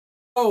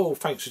Oh,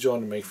 thanks for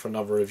joining me for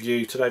another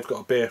review. Today I've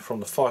got a beer from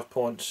the 5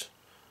 Points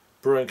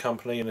Brewing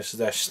Company, and this is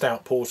their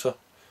Stout Porter.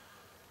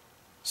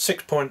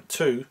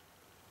 6.2%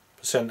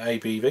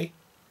 ABV.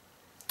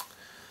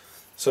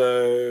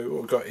 So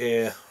what we've got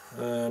here,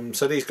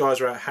 so these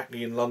guys are at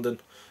Hackney in London,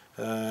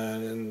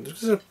 and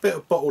there's a bit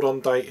of bottled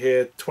on date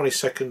here,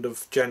 22nd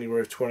of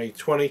January of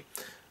 2020,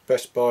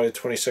 best by the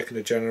 22nd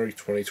of January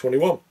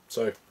 2021.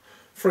 So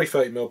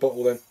 330ml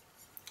bottle then.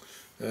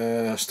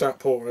 Stout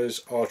Porters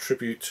are a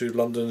tribute to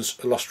London's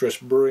illustrious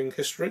brewing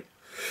history.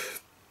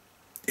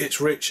 It's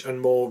rich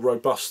and more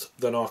robust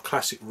than our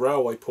classic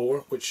railway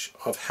porter, which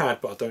I've had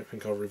but I don't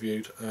think I've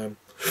reviewed.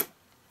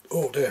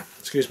 Oh dear,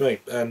 excuse me.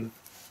 And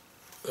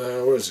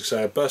what does it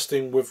say?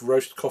 Bursting with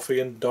roast coffee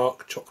and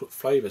dark chocolate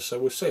flavours. So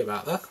we'll see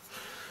about that.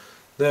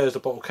 There's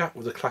the bottle cap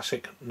with the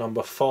classic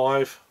number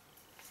 5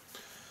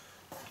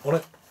 on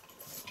it.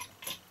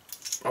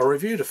 I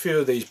reviewed a few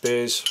of these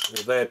beers,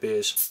 or their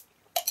beers,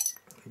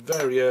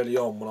 very early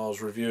on when I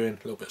was reviewing. A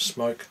little bit of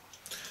smoke.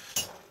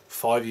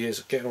 5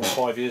 years, getting on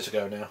 5 years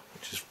ago now,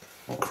 which is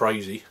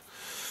crazy.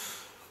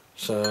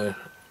 So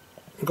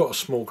I've got a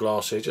small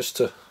glass here just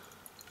to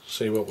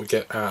see what we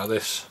get out of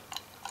this.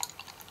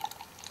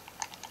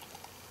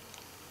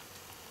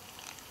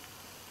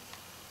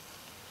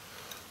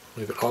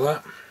 Leave it like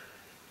that.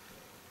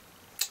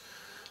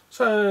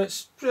 So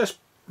it's just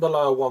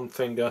below one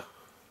finger.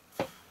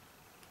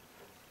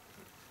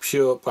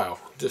 Pure, well,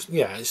 just,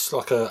 yeah, it's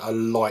like a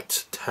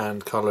light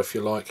tan colour if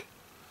you like.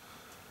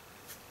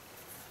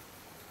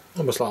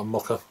 Almost like a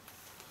mocha.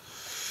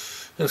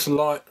 And it's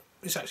light,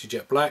 it's actually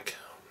jet black.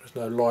 There's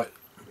no light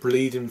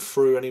bleeding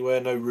through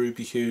anywhere, no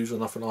ruby hues or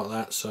nothing like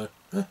that. So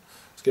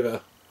let's give it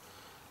a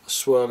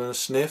swirl and a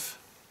sniff.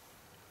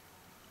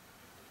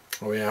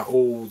 Oh yeah,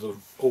 all the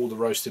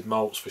roasted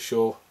malts for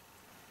sure.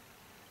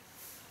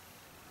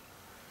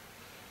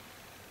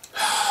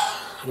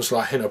 Almost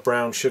like a hint of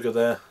brown sugar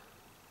there,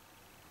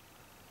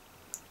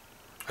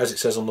 as it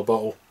says on the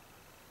bottle.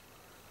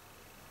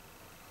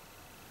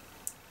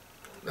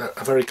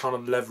 A very kind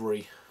of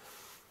leathery,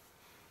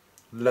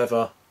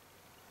 leather,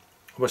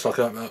 almost like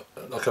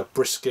a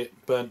brisket,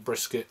 burnt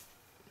brisket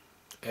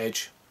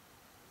edge.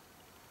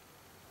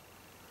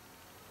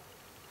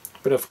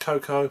 Bit of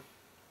cocoa.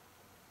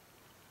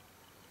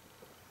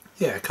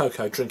 Yeah,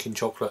 cocoa, drinking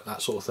chocolate,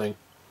 that sort of thing.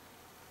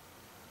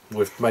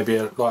 With maybe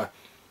a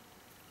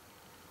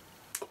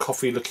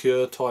coffee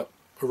liqueur type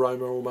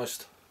aroma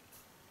almost.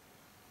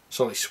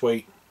 Slightly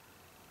sweet.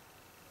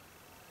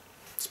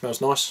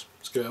 Smells nice.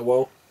 Let's give it a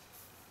whirl.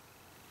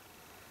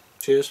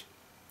 Cheers.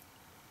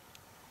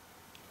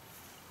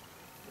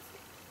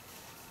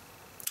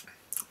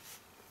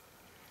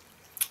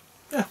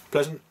 Yeah,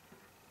 pleasant.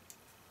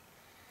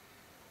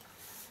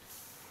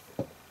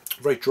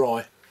 Very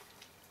dry.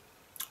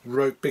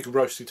 Big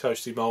roasty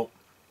toasty malt.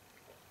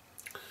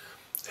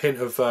 Hint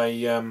of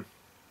a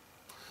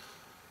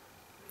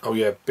oh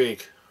yeah,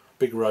 big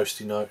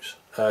roasty notes.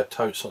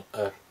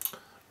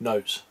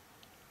 Notes.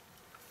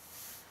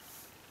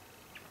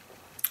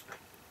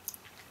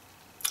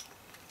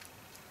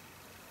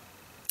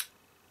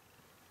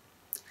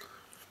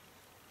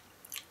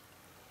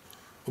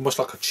 Almost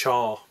like a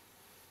char.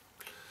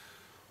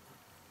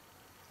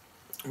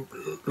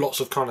 Lots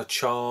of kind of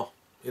char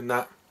in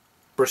that.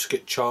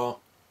 Brisket char.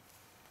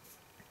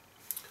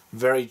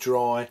 Very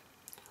dry.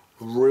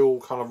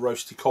 Real kind of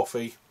roasty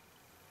coffee.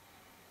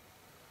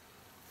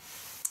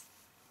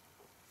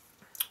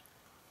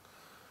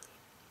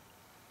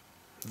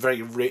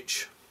 Very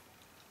rich.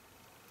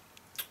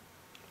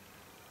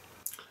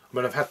 I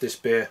mean, I've had this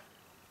beer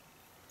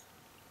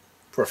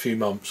for a few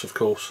months, of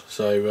course,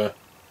 so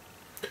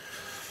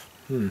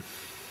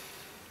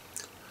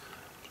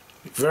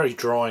very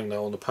drying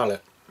though on the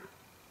palate.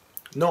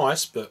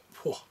 Nice, but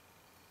whew,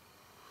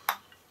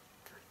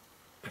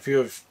 if you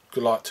have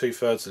got like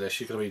 2/3 of this,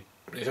 you're gonna be,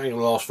 it ain't gonna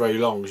last very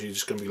long because you're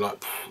just gonna be like,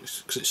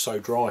 because it's so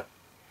dry.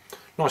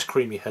 Nice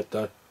creamy head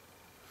though.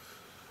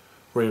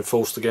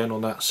 Reinforced again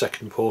on that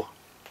second pour.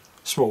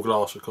 Small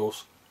glass, of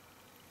course.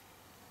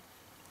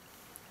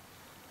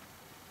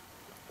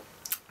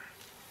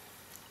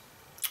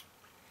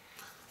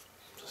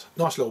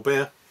 Nice little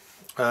beer.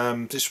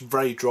 It's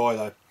very dry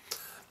though.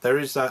 There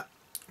is that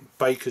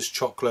baker's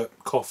chocolate,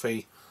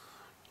 coffee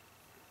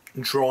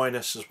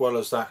dryness, as well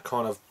as that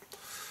kind of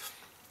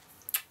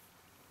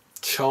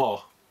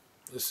char.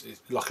 It's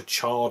like a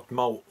charred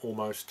malt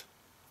almost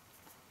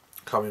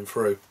coming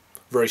through.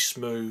 Very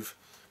smooth,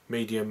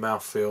 medium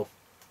mouthfeel.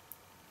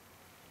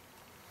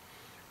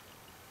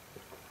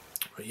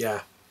 But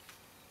yeah,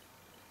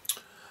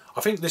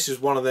 I think this is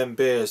one of them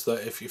beers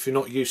that if you're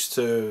not used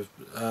to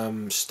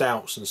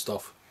stouts and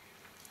stuff,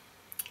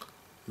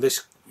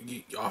 this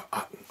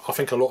I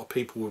think a lot of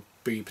people would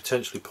be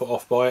potentially put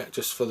off by it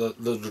just for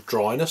the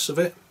dryness of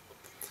it.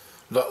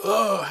 Like,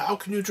 oh, how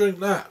can you drink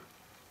that?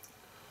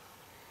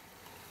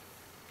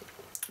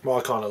 Well,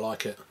 I kind of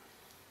like it,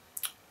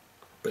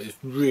 but it's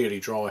really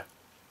dry.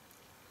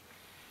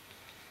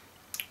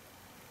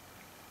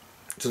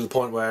 To the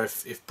point where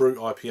if Brute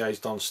IPA's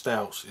done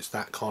stouts, it's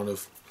that kind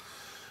of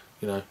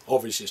You know,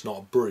 obviously it's not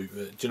a brew,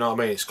 but do you know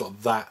what I mean? It's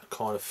got that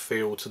kind of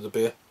feel to the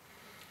beer.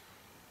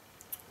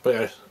 But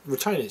yeah,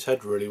 retaining its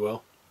head really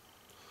well,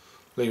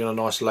 leaving a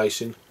nice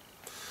lacing.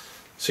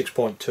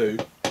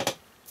 6.2.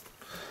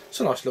 It's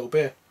a nice little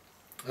beer.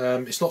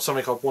 It's not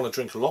something I'd want to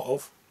drink a lot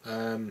of.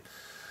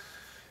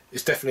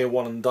 It's definitely a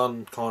one and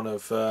done kind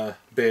of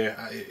beer.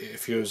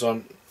 If you was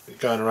on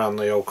going around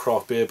the old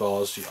craft beer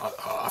bars,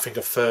 I think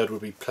a third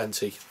would be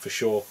plenty for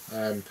sure.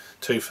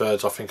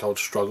 2/3 I think I would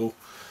struggle,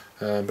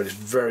 but it's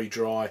very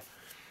dry.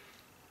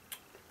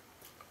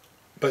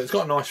 But it's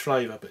got a nice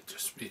flavour, but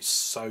just it's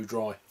so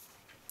dry.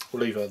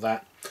 We'll leave it at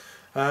that.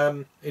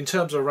 In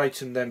terms of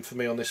rating then for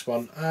me on this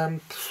one, I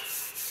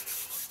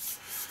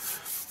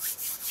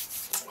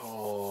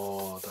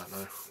don't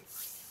know.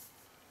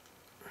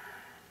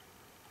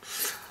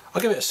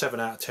 I'll give it a 7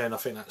 out of 10, I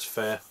think that's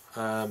fair.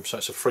 So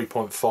it's a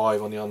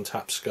 3.5 on the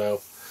Untapped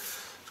scale.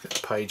 Let's get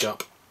the page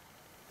up.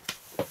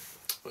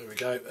 There we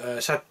go.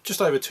 It's had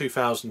just over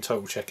 2,000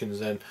 total check-ins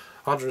then,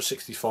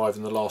 165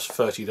 in the last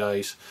 30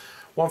 days.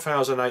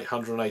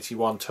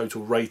 1,881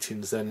 total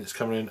ratings then, it's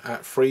coming in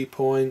at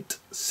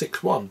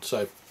 3.61.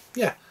 So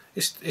yeah,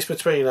 it's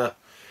between a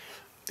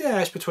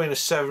it's between a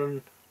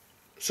 7,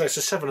 so it's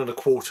a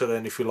 7.25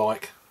 then if you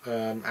like,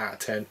 out of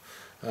 10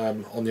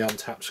 on the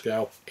Untapped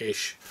scale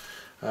ish.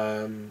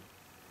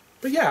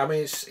 But yeah, I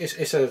mean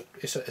it's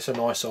a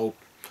nice old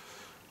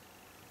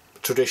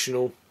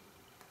traditional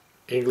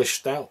English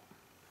stout.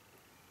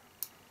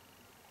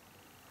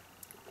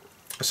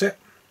 That's it.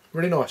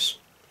 Really nice.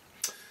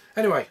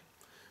 Anyway,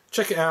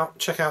 check it out.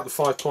 Check out the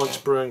 5 Points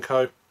Brewing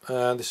Co.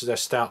 This is their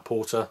Stout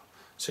Porter,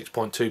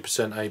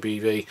 6.2%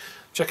 ABV.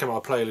 Check out my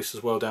playlist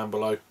as well down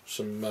below.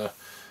 Some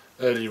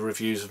early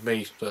reviews of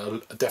me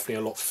that are definitely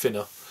a lot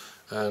thinner,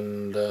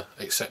 and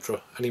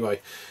etc. Anyway,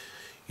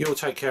 you all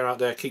take care out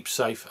there, keep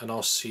safe, and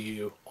I'll see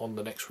you on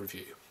the next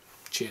review.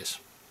 Cheers.